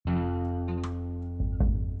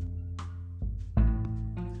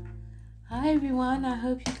Hi everyone, I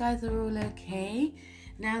hope you guys are all okay.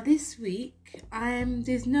 Now this week,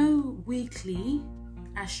 there's no weekly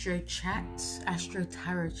astro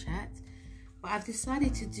tarot chat, but I've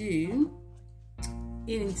decided to do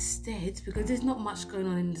it instead because there's not much going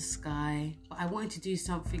on in the sky, but I wanted to do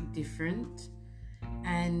something different.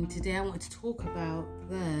 And today I wanted to talk about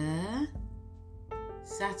the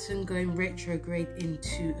Saturn going retrograde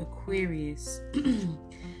into Aquarius.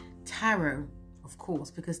 Tarot, of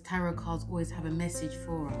course, because tarot cards always have a message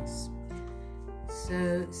for us.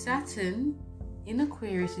 So Saturn in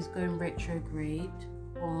Aquarius is going retrograde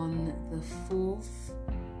on the 4th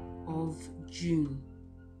of June.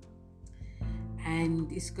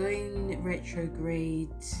 And it's going retrograde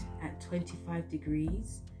at 25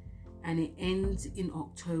 degrees and it ends in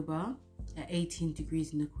October at 18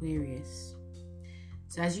 degrees in Aquarius.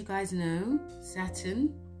 So as you guys know,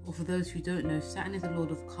 Saturn, or for those who don't know, Saturn is the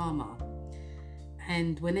lord of karma.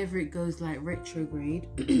 And whenever it goes like retrograde,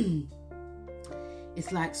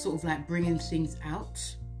 it's like sort of like bringing things out.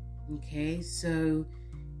 Okay, so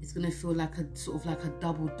it's going to feel like a sort of like a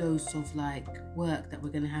double dose of like work that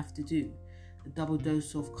we're going to have to do. A double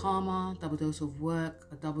dose of karma, double dose of work,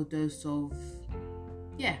 a double dose of,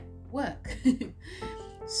 work.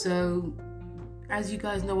 So as you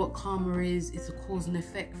guys know what karma is, it's a cause and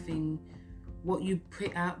effect thing. What you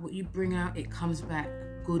put out, what you bring out, it comes back,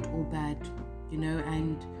 good or bad,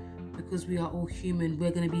 and because we are all human,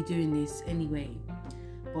 we're going to be doing this anyway.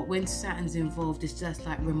 But when Saturn's involved, it's just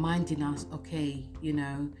like reminding us, okay,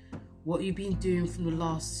 what you've been doing from the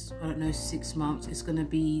last, 6 months, it's going to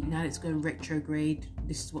be, now it's going retrograde,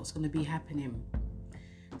 this is what's going to be happening.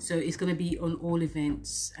 So it's going to be on all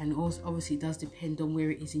events, and also obviously it does depend on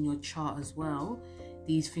where it is in your chart as well.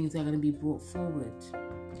 These things are going to be brought forward.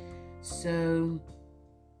 So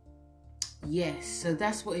yes, so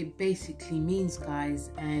that's what it basically means, guys.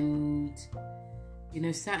 And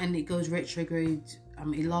Saturn, it goes retrograde,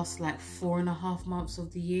 it lasts like 4.5 months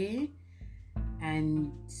of the year,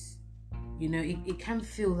 and it can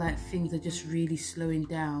feel like things are just really slowing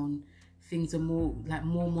down. Things are more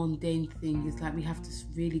mundane things. It's like we have to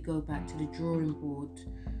really go back to the drawing board.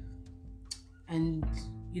 And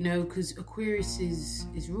because Aquarius is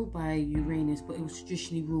ruled by Uranus, but it was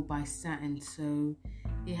traditionally ruled by Saturn, so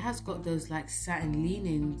it has got those like Saturn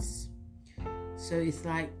leanings. So it's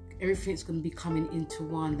like everything's going to be coming into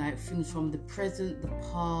one, like things from the present, the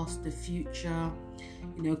past, the future.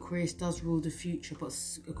 Aquarius does rule the future, but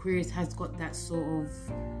Aquarius has got that sort of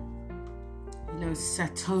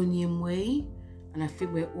Saturnian way, and I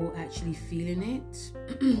think we're all actually feeling it.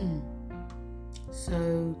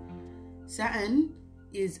 So Saturn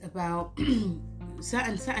is about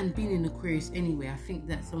Saturn being in Aquarius anyway. I think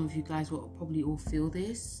that some of you guys will probably all feel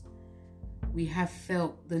this. We have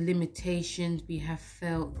felt the limitations, we have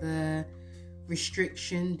felt the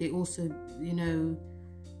restriction. They also,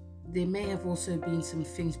 there may have also been some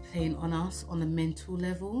things playing on us on a mental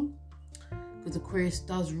level, because Aquarius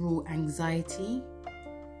does rule anxiety,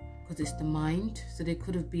 because it's the mind. So there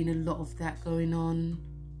could have been a lot of that going on.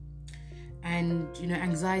 And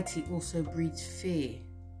anxiety also breeds fear.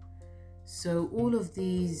 So all of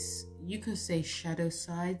these, you can say shadow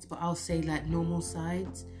sides, but I'll say like normal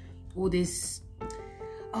sides. All this,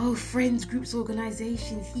 friends, groups,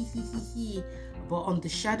 organizations, but on the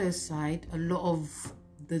shadow side, a lot of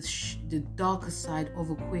the darker side of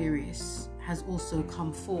Aquarius has also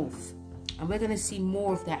come forth. And we're going to see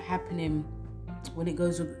more of that happening when it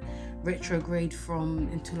goes retrograde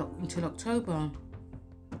until October.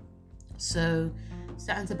 So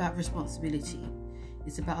Saturn's about responsibility.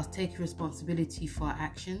 It's about us taking responsibility for our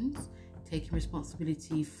actions, taking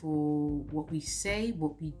responsibility for what we say,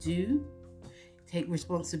 what we do, take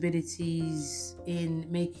responsibilities in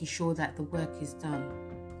making sure that the work is done.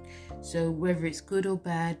 So whether it's good or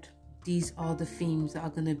bad, these are the themes that are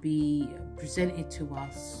going to be presented to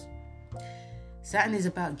us. Saturn is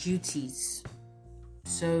about duties.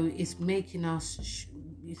 So it's making us,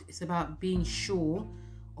 it's about being sure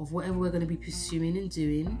of whatever we're going to be pursuing and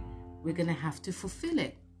doing, we're going to have to fulfill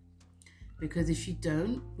it. Because if you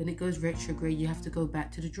don't, when it goes retrograde, you have to go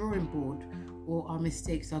back to the drawing board, or our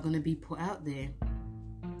mistakes are going to be put out there.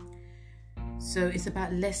 So it's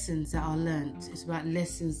about lessons that are learnt. It's about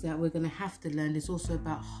lessons that we're going to have to learn. It's also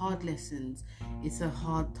about hard lessons. It's a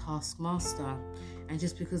hard taskmaster. And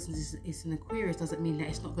just because it's an Aquarius doesn't mean that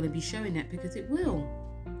it's not going to be showing that, because it will.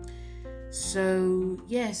 So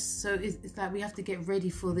yes, so it's like we have to get ready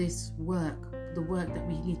for this work, the work that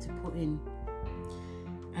we need to put in.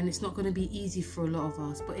 And it's not going to be easy for a lot of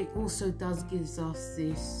us, but it also does gives us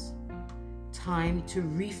this time to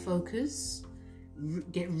refocus,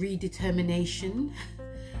 get redetermination,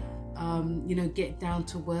 get down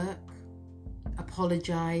to work,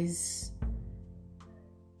 apologize.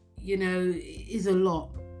 It is a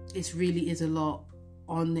lot. It really is a lot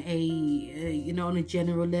on on a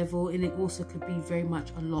general level, and it also could be very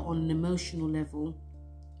much a lot on an emotional level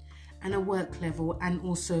and a work level and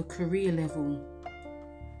also career level.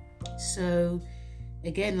 So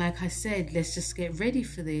again, like I said, let's just get ready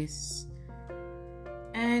for this.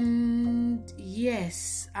 And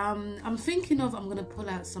yes, I'm thinking I'm going to pull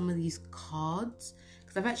out some of these cards,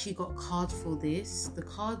 because I've actually got cards for this. The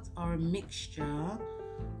cards are a mixture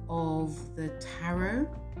of the tarot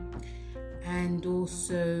and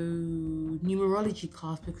also numerology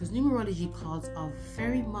cards, because numerology cards are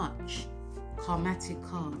very much karmatic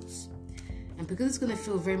cards, and because it's going to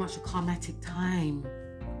feel very much a karmatic time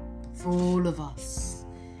for all of us,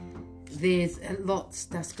 there's a lot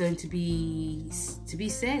that's going to be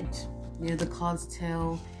said. The cards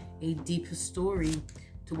tell a deeper story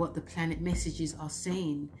to what the planet messages are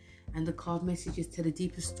saying, and the card messages tell a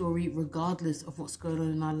deeper story regardless of what's going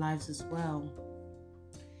on in our lives as well.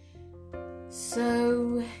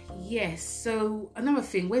 So yes, so another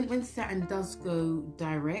thing, when Saturn does go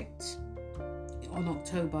direct on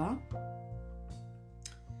October,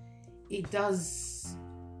 it does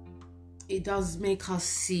make us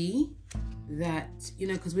see that,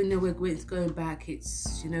 because we know it's going back,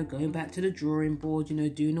 it's, going back to the drawing board,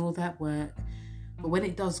 doing all that work. But when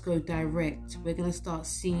it does go direct, we're going to start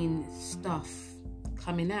seeing stuff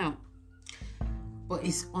coming out. But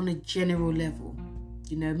it's on a general level.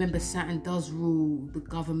 Remember, Saturn does rule the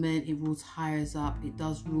government, it rules higher up, it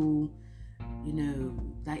does rule,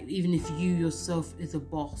 like even if you yourself is a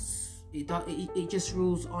boss, it just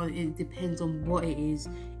rules on, it depends on what it is,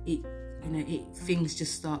 things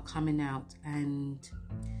just start coming out. And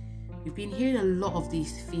we've been hearing a lot of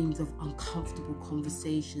these themes of uncomfortable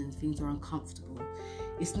conversations. Things are uncomfortable.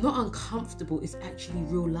 It's not uncomfortable, it's actually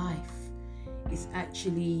real life. It's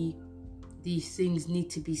actually, these things need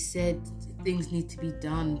to be said, things need to be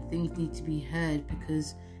done, things need to be heard,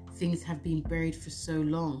 because things have been buried for so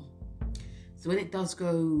long. So when it does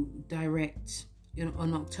go direct,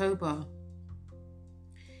 on October,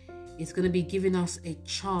 it's going to be giving us a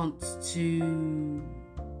chance to,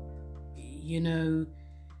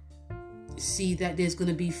 see that there's going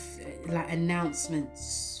to be like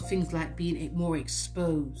announcements, things like being more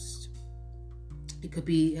exposed. It could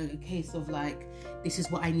be a case of like, this is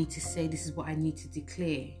what I need to say, this is what I need to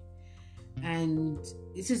declare. And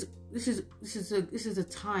this is a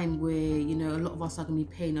time where, a lot of us are going to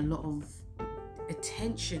be paying a lot of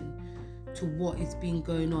attention to what is been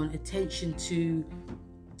going on, attention to,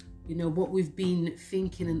 what we've been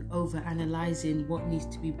thinking and over analyzing, what needs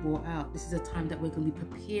to be brought out. This is a time that we're going to be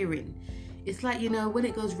preparing. It's like, when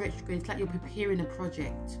it goes retrograde, it's like you're preparing a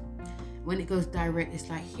project. When it goes direct, it's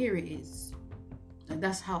like, here it is.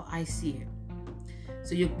 That's how I see it.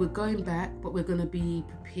 So we're going back, but we're going to be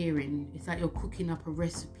preparing. It's like you're cooking up a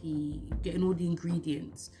recipe, getting all the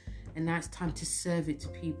ingredients, and now it's time to serve it to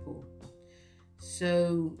people.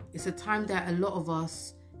 So it's a time that a lot of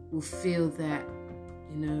us will feel that,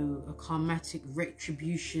 a karmatic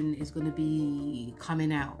retribution is going to be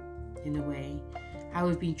coming out in a way. How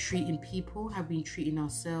we've been treating people, how we've been treating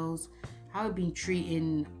ourselves, how we've been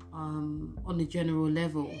treating, on a general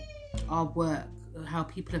level, our work, how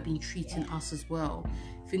people have been treating us as well.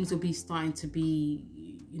 Things will be starting to be,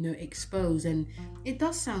 exposed. And it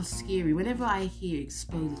does sound scary. Whenever I hear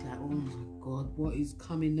exposed, it's like, oh my God, what is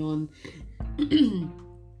coming on?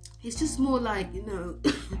 It's just more like,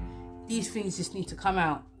 these things just need to come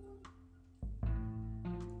out.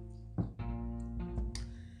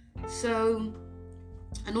 So,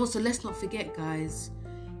 and also let's not forget, guys,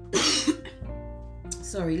 let's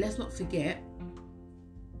not forget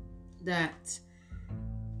that,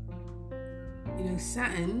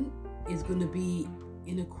 Saturn is going to be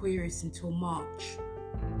in Aquarius until March.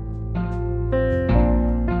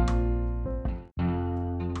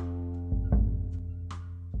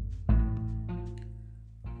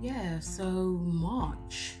 Yeah, so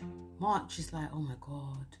March is like, oh my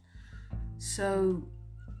God. So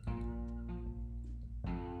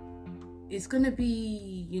it's going to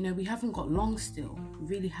be, we haven't got long still. We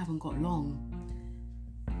really haven't got long.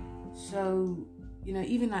 So,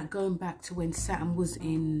 even like going back to when Saturn was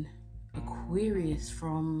in Aquarius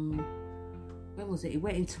from, when was it? It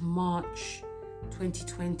went into March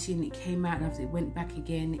 2020 and it came out, and it went back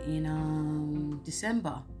again in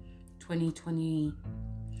December 2020.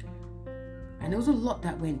 And there was a lot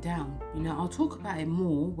that went down. I'll talk about it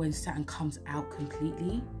more when Saturn comes out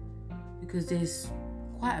completely, because there's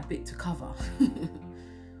quite a bit to cover.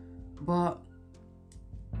 But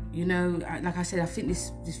you know, like I said, I think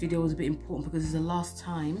this video was a bit important because it's the last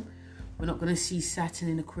time we're not going to see Saturn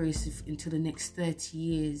in Aquarius until the next 30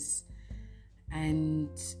 years. And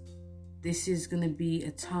this is going to be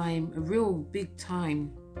a time, a real big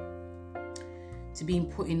time, to be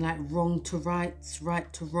putting like wrong to rights,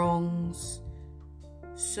 right to wrongs.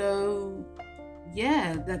 So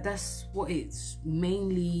yeah, that's what it's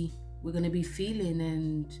mainly we're going to be feeling.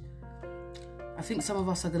 And I think some of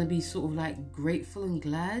us are going to be sort of like grateful and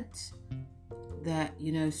glad that,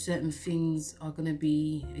 you know, certain things are going to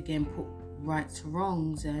be, again, put right to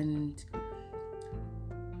wrongs. And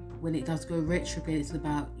when it does go retrograde, it's going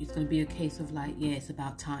to be a case of like, yeah, it's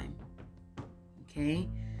about time. Okay,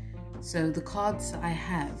 so the cards I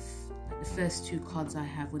have, the first two cards I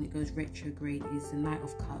have when it goes retrograde is the Knight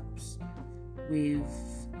of Cups with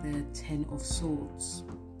the Ten of Swords.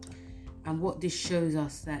 And what this shows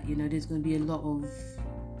us that, you know, there's going to be a lot of,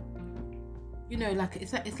 you know, like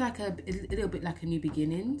it's like a little bit like a new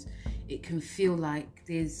beginnings. It can feel like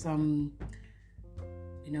there's some,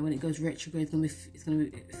 you know, when it goes retrograde, it's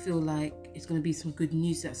going to feel like it's going to be some good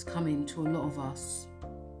news that's coming to a lot of us,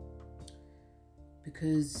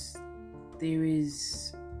 because there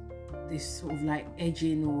is this sort of like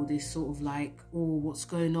edging, or this sort of like, oh, what's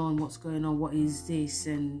going on, what is this?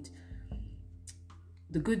 And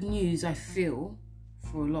the good news, I feel,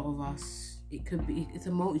 for a lot of us, it's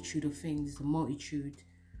a multitude of things.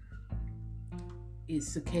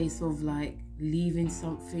 It's a case of like leaving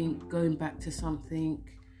something, going back to something,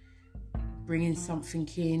 bringing something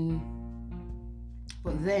in.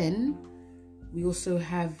 But then we also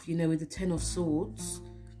have, you know, with the Ten of Swords,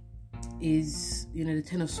 is, you know, the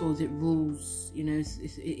Ten of Swords, it rules, you know,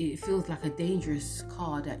 it feels like a dangerous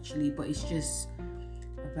card actually, but it's just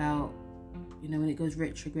about, you know, when it goes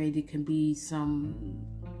retrograde, it can be some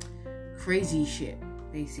crazy shit,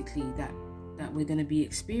 basically, that we're going to be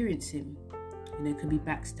experiencing. You know, it could be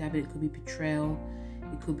backstabbing, it could be betrayal,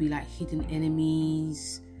 it could be like hidden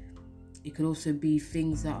enemies. It could also be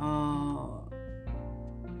things that are,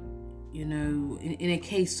 you know, in a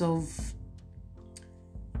case of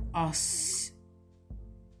us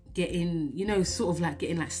getting, you know, sort of like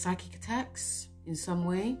getting like psychic attacks in some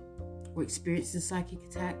way, or experiencing psychic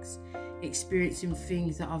attacks, experiencing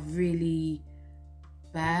things that are really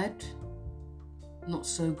bad, not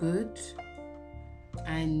so good.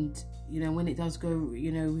 And, you know, when it does go,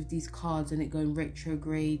 you know, with these cards and it going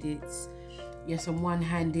retrograde, it's, yes, on one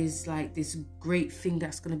hand is like this great thing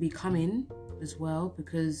that's going to be coming as well,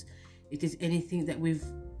 because if there's anything that we've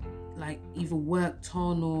like either worked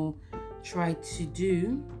on or tried to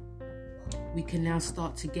do, we can now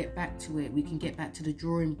start to get back to it. We can get back to the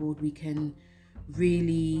drawing board. We can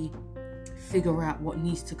really figure out what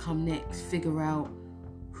needs to come next, figure out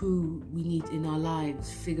who we need in our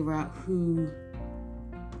lives, figure out who,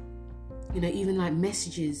 you know, even like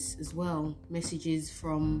messages as well, messages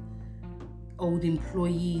from old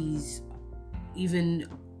employees, even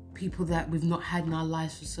people that we've not had in our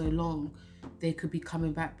lives for so long. They could be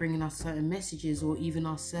coming back, bringing us certain messages, or even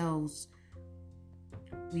ourselves.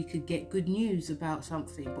 We could get good news about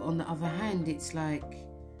something, but on the other hand, it's like,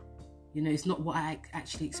 you know, it's not what I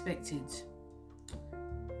actually expected.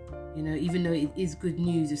 You know, even though it is good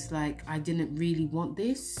news, it's like, I didn't really want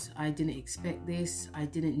this. I didn't expect this. I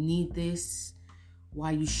didn't need this.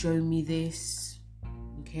 Why are you showing me this?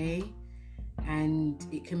 Okay. And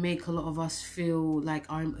it can make a lot of us feel like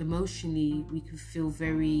emotionally, we can feel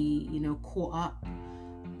very, you know, caught up,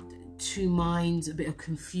 two minds, a bit of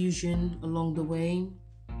confusion along the way.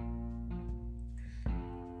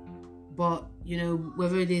 But, you know,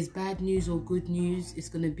 whether it is bad news or good news, it's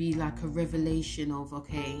going to be like a revelation of,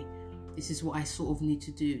 okay, this is what I sort of need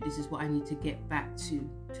to do. This is what I need to get back to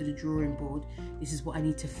the drawing board. This is what I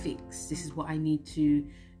need to fix. This is what I need to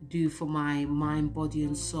do for my mind, body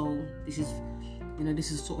and soul. This is, you know,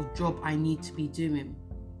 this is the sort of job I need to be doing.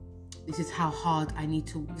 This is how hard I need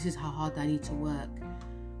to work.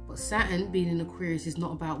 But Saturn being in Aquarius is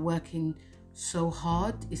not about working so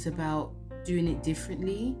hard. It's about doing it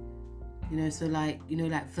differently. You know, so like, you know,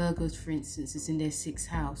 like Virgos, for instance, is in their 6th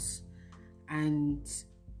house, and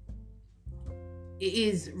it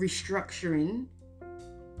is restructuring,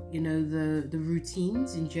 you know, the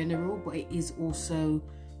routines in general, but it is also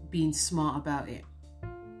being smart about it.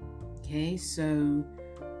 Okay, so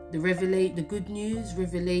the good news,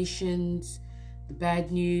 revelations, the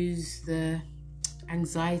bad news, the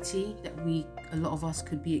anxiety that a lot of us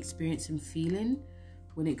could be experiencing, feeling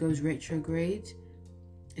when it goes retrograde.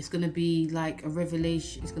 It's going to be like a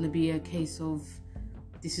revelation. It's going to be a case of,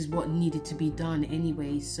 this is what needed to be done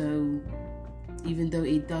anyway. So even though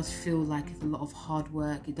it does feel like it's a lot of hard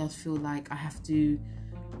work, it does feel like I have to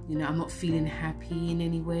I'm not feeling happy in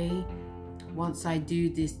any way. Once I do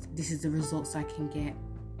this, this is the results I can get.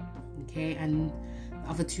 Okay, and the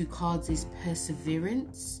other two cards is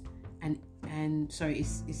perseverance and sorry,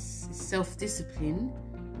 it's self-discipline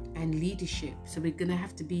and leadership. So we're gonna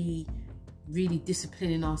have to be really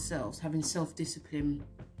disciplining ourselves, having self-discipline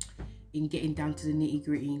in getting down to the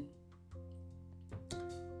nitty-gritty.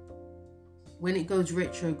 When it goes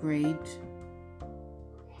retrograde,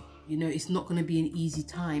 it's not going to be an easy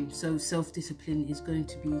time. So self-discipline is going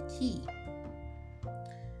to be key.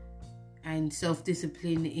 And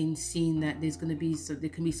self-discipline in seeing that there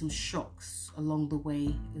can be some shocks along the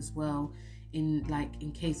way as well.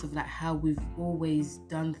 In case of how we've always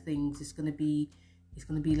done things, it's going to be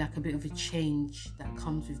like a bit of a change that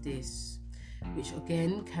comes with this, which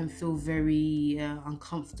again can feel very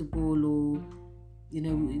uncomfortable, or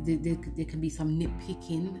there can be some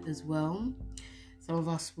nitpicking as well. Some of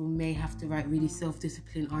us may have to really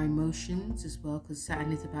self-discipline our emotions as well, because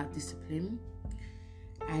Saturn is about discipline.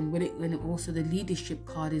 And when it also, the leadership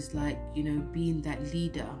card is being that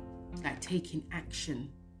leader, taking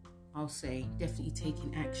action. I'll say definitely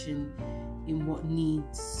taking action in what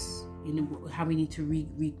needs, how we need to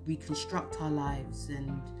reconstruct our lives,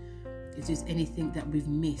 and if there's anything that we've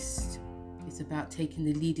missed. It's about taking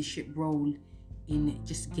the leadership role in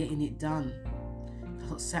just getting it done.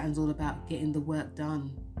 That's what Saturn's all about, getting the work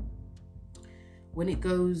done. When it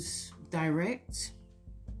goes direct,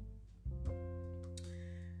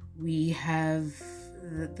 we have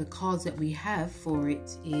the cards that we have for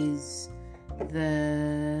it is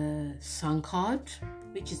the Sun card,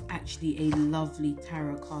 which is actually a lovely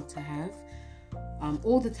tarot card to have.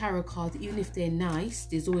 All the tarot cards, even if they're nice,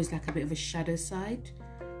 there's always a bit of a shadow side.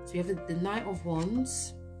 So you have the Knight of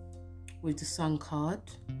Wands with the Sun card.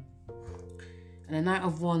 And the Knight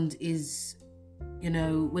of Wands is,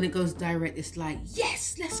 when it goes direct, it's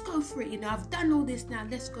yes, let's go for it. I've done all this now,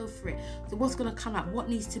 let's go for it. So what's going to come out? What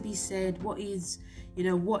needs to be said? What is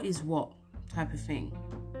what type of thing.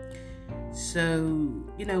 So,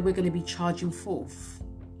 we're going to be charging forth.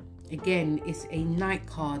 Again, it's a Knight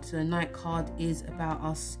card. So a Knight card is about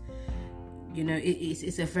us.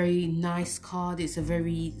 It's a very nice card. It's a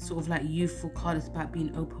very sort of youthful card. It's about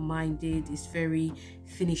being open-minded. It's very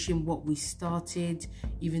finishing what we started.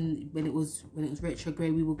 Even when it was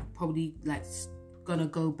retrograde, we were probably gonna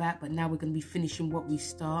go back, but now we're gonna be finishing what we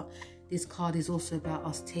start. This card is also about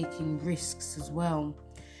us taking risks as well.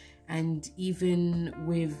 And even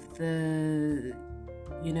with the,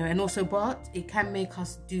 and also, but it can make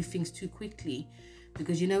us do things too quickly,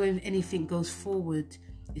 because when anything goes forward,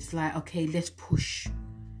 it's okay, let's push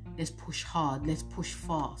hard, let's push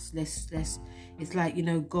fast, let's it's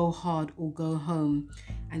go hard or go home,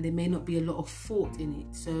 and there may not be a lot of thought in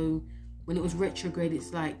it. So when it was retrograde,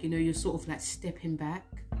 it's you're sort of stepping back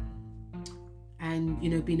and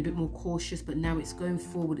being a bit more cautious. But now it's going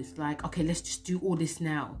forward, it's okay, let's just do all this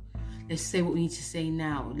now, let's say what we need to say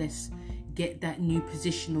now, let's get that new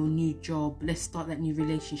position or new job, let's start that new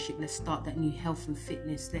relationship, let's start that new health and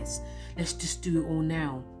fitness, let's just do it all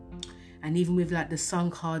now. And even with the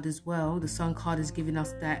Sun card as well, the Sun card is giving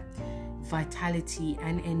us that vitality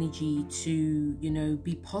and energy to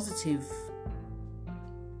be positive.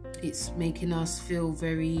 It's making us feel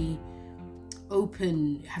very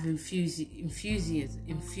open, having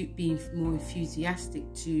being more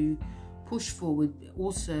enthusiastic to push forward.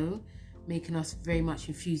 Also making us very much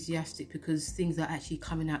enthusiastic because things are actually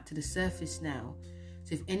coming out to the surface now.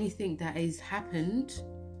 So if anything that has happened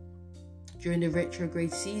during the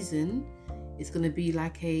retrograde season, it's going to be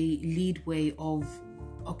a leadway of,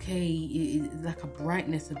 okay, a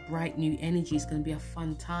brightness, a bright new energy. It's going to be a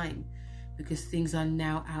fun time because things are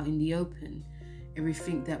now out in the open.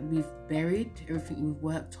 Everything that we've buried, everything we've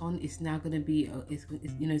worked on, is now going to be,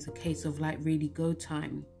 it's a case of really go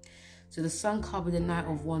time. So the Sun card with the Knight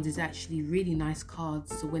of Wands is actually really nice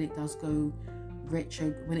cards. So when it does go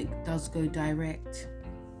direct.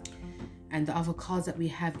 And the other cards that we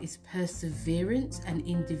have is perseverance and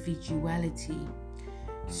individuality.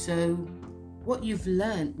 So what you've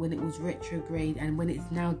learned when it was retrograde and when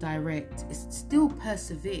it's now direct is still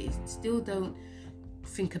persevere. Still don't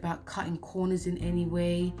think about cutting corners in any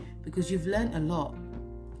way, because you've learned a lot.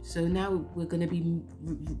 So now we're going to be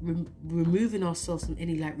removing ourselves from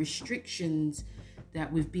any restrictions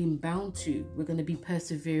that we've been bound to. We're going to be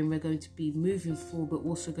persevering. We're going to be moving forward, but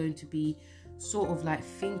also going to be sort of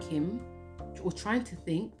thinking or trying to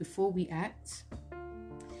think before we act,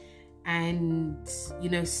 and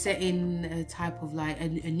setting a type of a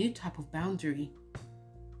new type of boundary,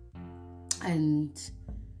 and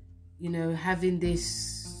having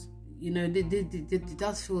this it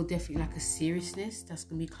does feel definitely like a seriousness that's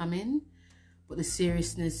going to be coming, but the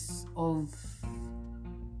seriousness of,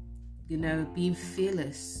 being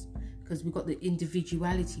fearless, because we've got the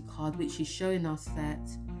individuality card, which is showing us that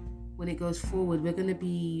when it goes forward, we're going to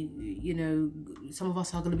be, some of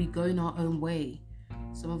us are going to be going our own way.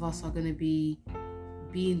 Some of us are going to be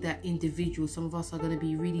being that individual. Some of us are going to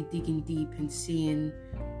be really digging deep and seeing,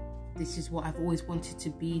 this is what I've always wanted to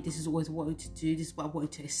be. This is always what I wanted to do. This is what I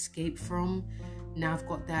wanted to escape from. Now I've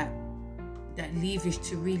got that leverage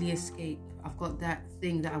to really escape. I've got that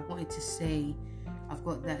thing that I wanted to say. I've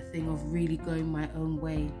got that thing of really going my own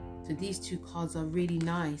way. So these two cards are really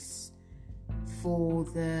nice for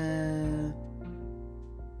the,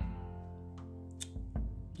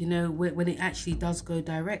 when it actually does go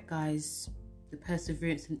direct, guys, the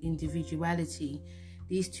perseverance and individuality.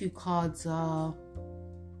 These two cards are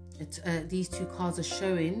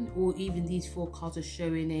showing, or even these four cards are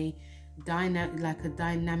showing a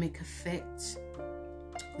dynamic effect.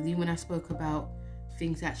 Because even when I spoke about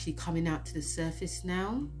things actually coming out to the surface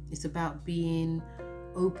now, it's about being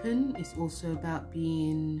open. It's also about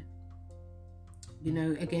being,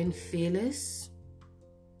 again, fearless.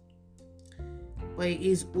 But it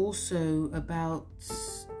is also about,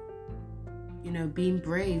 being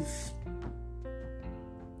brave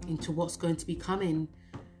into what's going to be coming.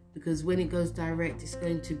 Because when it goes direct, it's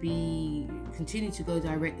going to continue to go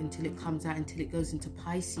direct until it comes out, until it goes into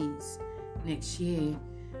Pisces next year.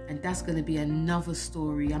 And that's going to be another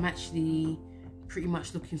story. I'm actually pretty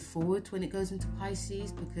much looking forward to when it goes into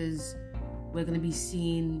Pisces, because we're going to be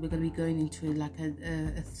going into like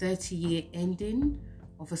a 30-year ending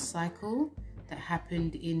of a cycle that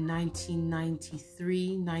happened in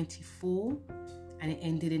 1993, 94, and it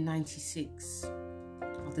ended in 96.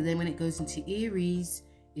 After then, when it goes into Aries,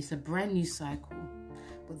 it's a brand new cycle.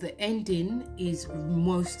 But the ending is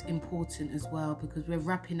most important as well, because we're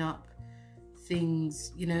wrapping up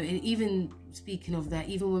things, and even speaking of that,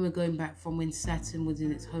 even when we're going back from when Saturn was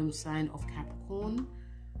in its home sign of Capricorn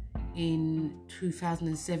in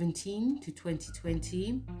 2017 to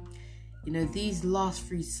 2020, these last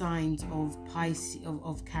three signs of Pisces,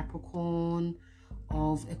 of Capricorn,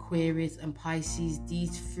 of Aquarius and Pisces,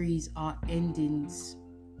 these three are endings.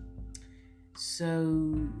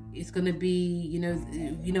 So it's going to be,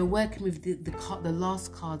 working with the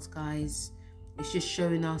last cards, guys. It's just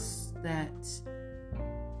showing us that,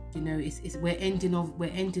 we're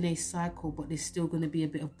ending a cycle, but there's still going to be a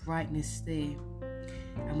bit of brightness there,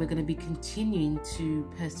 and we're going to be continuing to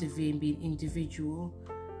persevere and be an individual,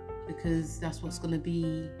 because that's what's going to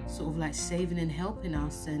be sort of like saving and helping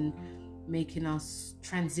us and making us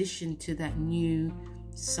transition to that new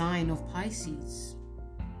sign of Pisces.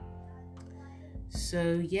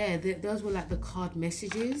 So yeah, those were like the card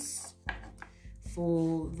messages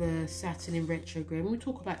for the Saturn in retrograde. When we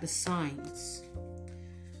talk about the signs,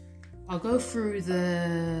 I'll go through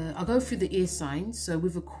the air signs. So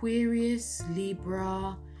with Aquarius,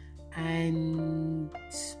 Libra, and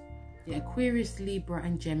Aquarius, Libra,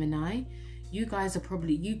 and Gemini, you guys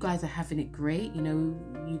are having it great.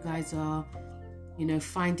 You guys are,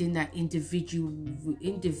 finding that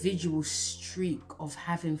individual streak of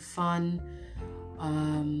having fun.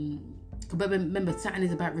 But remember, Saturn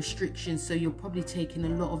is about restrictions, so you're probably taking a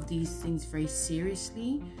lot of these things very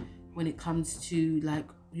seriously when it comes to like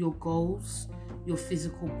your goals, your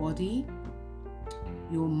physical body,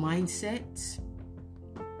 your mindset,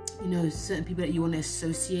 certain people that you want to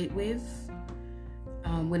associate with,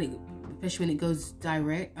 especially when it goes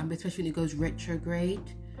direct, especially when it goes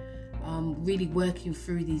retrograde, really working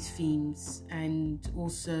through these themes. And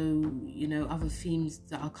also, other themes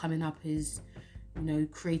that are coming up is,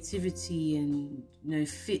 creativity and,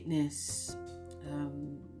 fitness,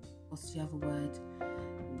 what's the other word?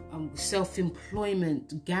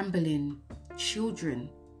 Self-employment, gambling, children.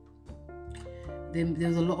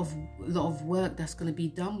 There's a lot of work that's going to be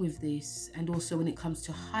done with this. And also when it comes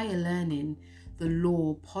to higher learning, the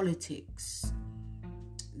law, politics,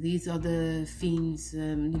 these are the themes,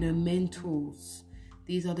 mentors.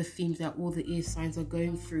 These are the themes that all the air signs are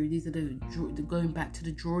going through. These are the going back to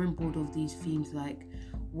the drawing board of these themes. Like,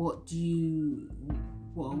 what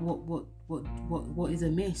is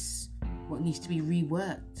amiss? What needs to be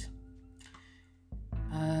reworked?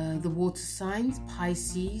 The water signs,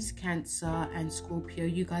 Pisces, Cancer, and Scorpio.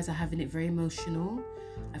 You guys are having it very emotional.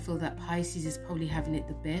 I feel that Pisces is probably having it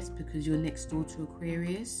the best because you're next door to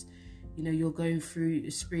Aquarius. You're going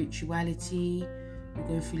through spirituality. You're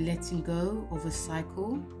going through letting go of a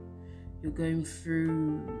cycle. You're going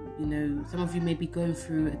through, some of you may be going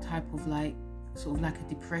through a type of sort of like a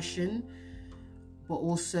depression. But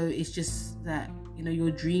also it's just that you know,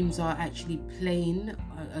 your dreams are actually playing,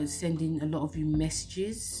 sending a lot of you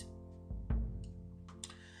messages.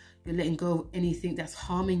 You're letting go of anything that's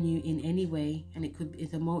harming you in any way, and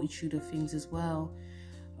it's a multitude of things as well.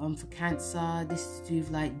 For Cancer, this is to do with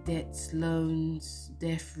like debts, loans,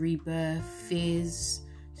 death, rebirth, fears,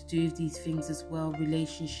 to do with these things as well.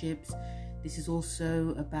 Relationships. This is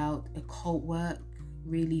also about occult work,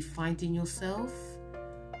 really finding yourself.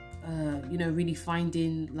 You know, really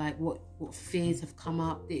finding like what fears have come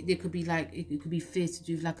up. There could be like, it could be fears to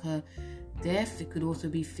do with like a death. It could also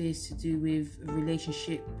be fears to do with a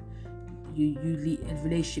relationship, a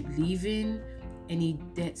relationship leaving, any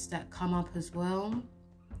debts that come up as well.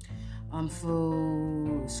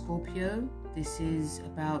 For Scorpio, this is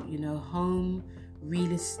about, you know, home,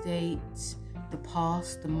 real estate, the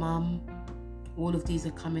past, the mum. All of these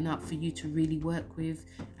are coming up for you to really work with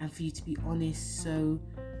and for you to be honest. So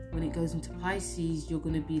when it goes into Pisces, you're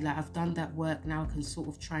going to be like, I've done that work, now I can sort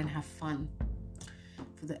of try and have fun.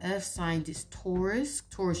 For the earth signs, it's Taurus.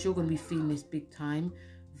 Taurus, you're going to be feeling this big time.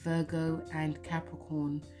 Virgo and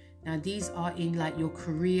Capricorn. Now these are in like your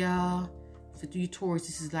career. For you Taurus,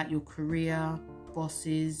 this is like your career,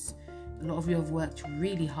 bosses. A lot of you have worked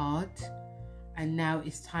really hard, and now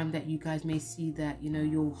it's time that you guys may see that, you know,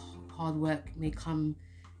 your hard work may come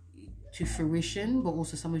to fruition, but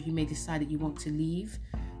also some of you may decide that you want to leave.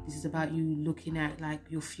 This is about you looking at like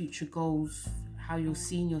your future goals, how you're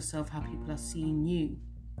seeing yourself, how people are seeing you.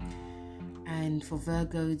 And for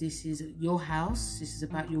Virgo, this is your house. This is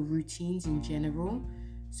about your routines in general.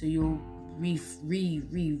 So you're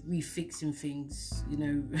refixing things, you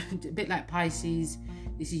know, a bit like Pisces.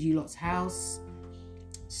 This is you lot's house.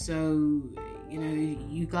 So, you know,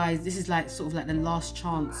 you guys, this is like sort of like the last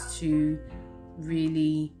chance to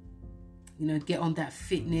really, you know, get on that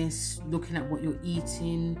fitness, looking at what you're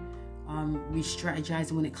eating,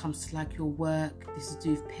 re-strategizing when it comes to like your work. This is to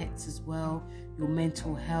do with pets as well, your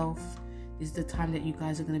mental health. This is the time that you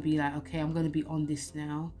guys are going to be like, okay, I'm going to be on this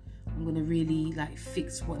now. I'm going to really like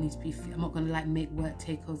fix what needs to be fixed. I'm not going to like make work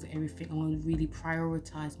take over everything. I'm going to really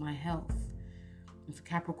prioritize my health. And for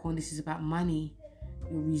Capricorn, this is about money,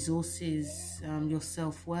 your resources, your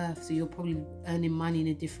self-worth. So you're probably earning money in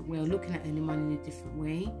a different way, or looking at earning money in a different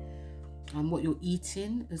way. What you're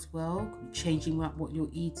eating as well, changing up what you're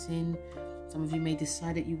eating. Some of you may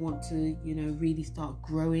decide that you want to, you know, really start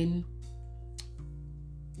growing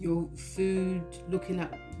your food, looking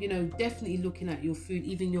at, you know, definitely looking at your food,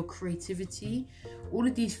 even your creativity. All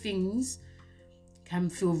of these things can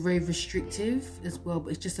feel very restrictive as well, but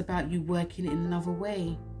it's just about you working it in another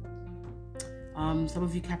way. Some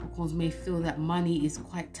of you Capricorns may feel that money is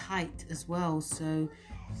quite tight as well, so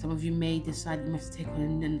some of you may decide you must take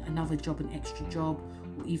on another job, an extra job,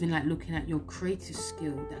 or even like looking at your creative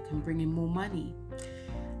skill that can bring in more money.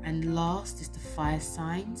 And last is the fire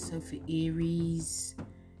signs. So for Aries,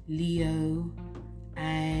 Leo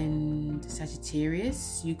and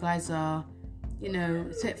Sagittarius, you guys are, you know,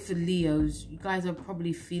 except for Leos, you guys are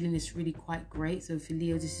probably feeling this really quite great. So for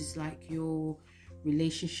Leo, this is like your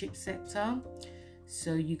relationship sector.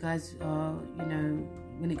 So you guys are, you know,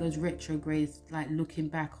 when it goes retrograde, it's like looking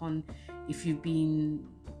back on if you've been,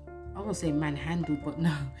 I won't say manhandled, but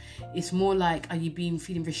no, it's more like, are you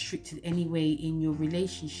feeling restricted anyway in your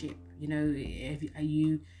relationship? You know, are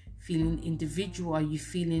you feeling individual? Are you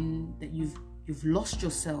feeling that you've lost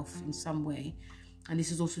yourself in some way? And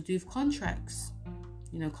this is also to do with contracts.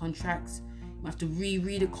 You know, contracts, you have to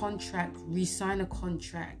reread a contract, re-sign a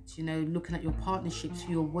contract, you know, looking at your partnerships,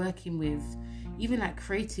 who you're working with, even like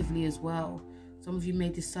creatively as well. Some of you may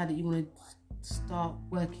decide that you want to start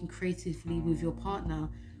working creatively with your partner.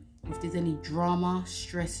 If there's any drama,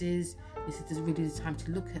 stresses, this is really the time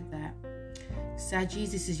to look at that.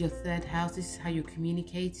 Saggies, this is your third house. This is how you're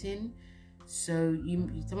communicating. So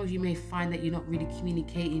some of you may find that you're not really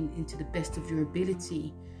communicating into the best of your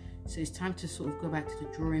ability. So it's time to sort of go back to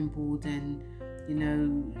the drawing board and, you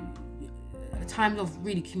know, a time of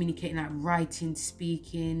really communicating, like writing,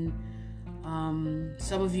 speaking.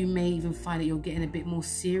 Some of you may even find that you're getting a bit more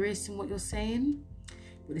serious in what you're saying,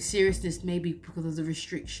 but the seriousness may be because of the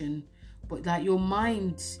restriction. But like your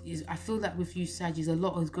mind is, I feel that with you Saggies, a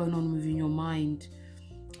lot is going on within your mind.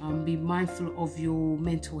 Be mindful of your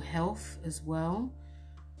mental health as well,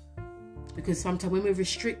 because sometimes when we're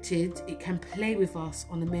restricted, it can play with us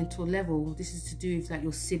on a mental level. This is to do with like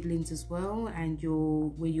your siblings as well, and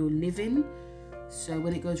where you're living. So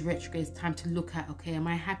when it goes retrograde, it's time to look at, okay, am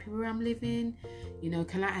I happy where I'm living? You know,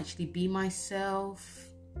 can I actually be myself?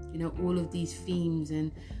 You know, all of these themes.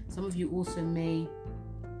 And some of you also may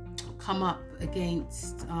come up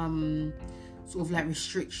against sort of like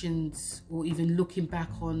restrictions, or even looking back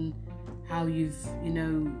on how you've, you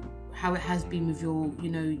know, how it has been with your, you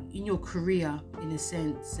know, in your career in a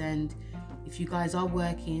sense. And if you guys are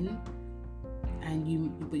working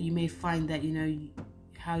but you may find that, you know,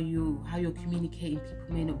 how you're communicating, people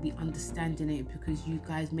may not be understanding it because you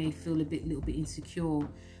guys may feel a little bit insecure.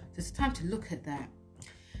 So it's time to look at that.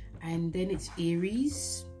 And then it's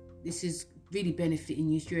Aries. This is really benefiting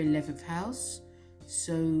you. It's your 11th house.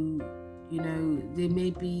 So, you know, there may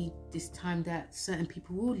be this time that certain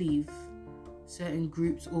people will leave certain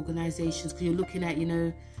groups, organizations, because you're looking at, you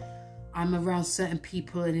know, I'm around certain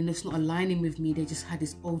people and then it's not aligning with me. They just had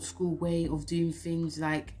this old school way of doing things.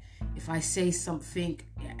 Like if I say something,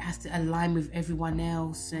 it has to align with everyone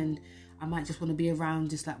else, and I might just want to be around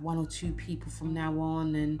just like 1 or 2 people from now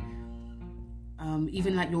on. And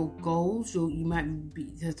even like your goals, you might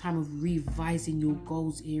be at a time of revising your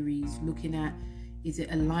goals, Aries, looking at, is it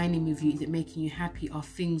aligning with you? Is it making you happy? Are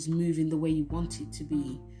things moving the way you want it to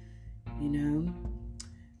be? You know?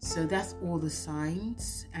 So that's all the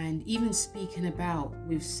signs. And even speaking about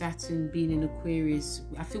with Saturn being in Aquarius,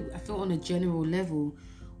 I feel on a general level,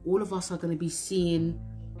 all of us are going to be seeing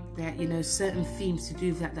that, you know, certain themes to do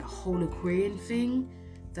with that whole Aquarian thing,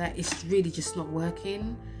 that it's really just not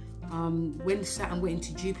working. When Saturn went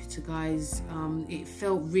into Jupiter, guys, it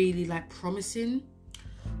felt really like promising.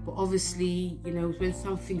 But obviously, you know, when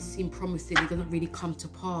something seems promising, it doesn't really come to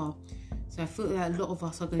par. So I feel like a lot of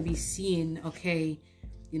us are going to be seeing, okay,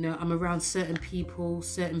 you know, I'm around certain people,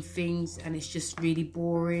 certain things, and it's just really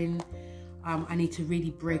boring. I need to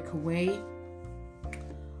really break away.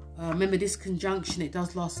 Remember, this conjunction, it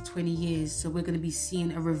does last 20 years. So we're going to be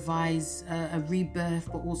seeing a rebirth,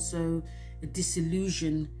 but also a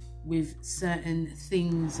disillusion with certain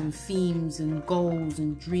things and themes and goals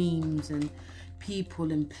and dreams and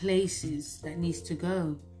people and places that needs to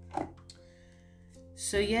go.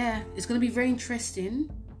 So yeah, it's going to be very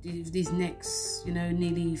interesting these next, you know,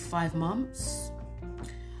 nearly 5 months.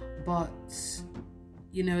 But,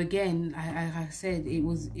 you know, again, I said, it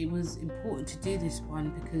was important to do this one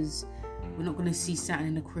because we're not going to see Saturn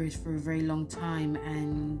in Aquarius for a very long time.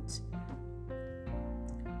 And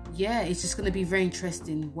yeah, it's just going to be very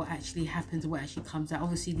interesting what actually happens and what actually comes out.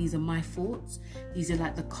 Obviously, these are my thoughts. These are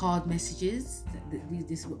like the card messages.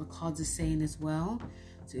 This is what the cards are saying as well.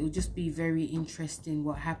 So it'll just be very interesting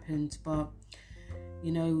what happens. But,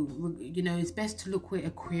 you know, it's best to look where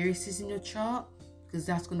Aquarius is in your chart, because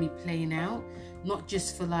that's going to be playing out. Not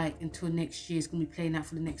just for like until next year. It's going to be playing out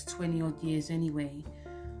for the next 20 odd years anyway.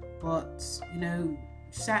 But, you know,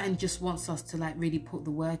 Saturn just wants us to like really put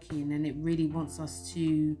the work in, and it really wants us to,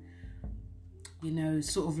 you know,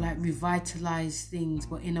 sort of like revitalize things,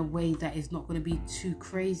 but in a way that is not going to be too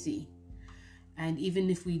crazy. And even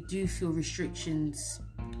if we do feel restrictions,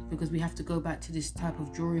 because we have to go back to this type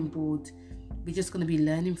of drawing board, we're just going to be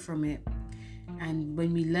learning from it. And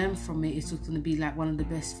when we learn from it, it's just going to be like one of the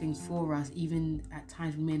best things for us. Even at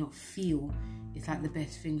times we may not feel it's like the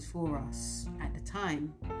best things for us at the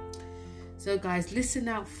time. So guys, listen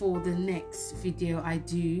out for the next video I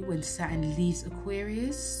do when Saturn leaves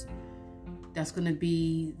Aquarius. That's going to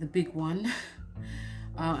be the big one.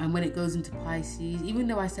 And when it goes into Pisces, even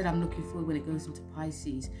though I said I'm looking forward when it goes into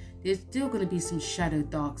Pisces, there's still going to be some shadow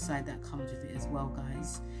dark side that comes with it as well,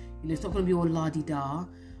 guys. You know, it's not going to be all la-di-da.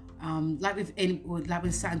 Like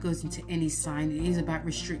when Saturn goes into any sign, it is about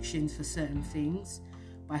restrictions for certain things.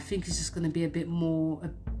 But I think it's just going to be a bit more,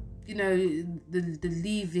 you know, the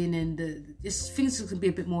leaving and things are going to be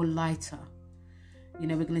a bit more lighter. You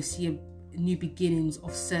know, we're going to see new beginnings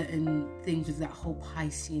of certain things with that whole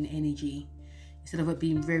Piscean energy, instead of it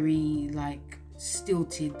being very like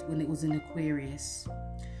stilted when it was in Aquarius.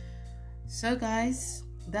 So guys,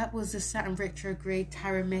 that was the Saturn retrograde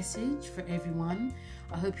tarot message for everyone.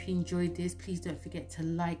 I hope you enjoyed this. Please don't forget to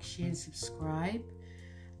like, share and subscribe.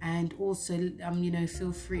 And also, you know,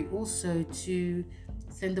 feel free also to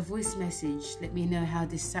send a voice message. Let me know how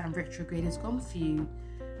this Saturn retrograde has gone for you.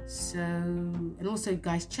 So, and also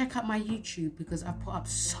guys, check out my YouTube, because I've put up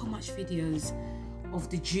so much videos of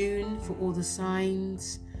the June for all the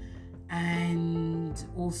signs. And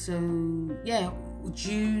also, yeah,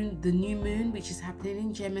 June, the new moon, which is happening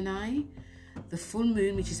in Gemini, the full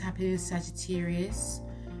moon, which is happening in Sagittarius.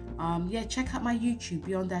 Yeah, check out my YouTube,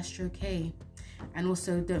 Beyond Astro K. And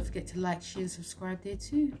also don't forget to like, share and subscribe there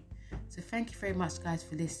too. So thank you very much guys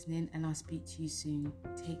for listening, and I'll speak to you soon.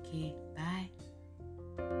 Take care.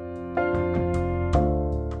 Bye.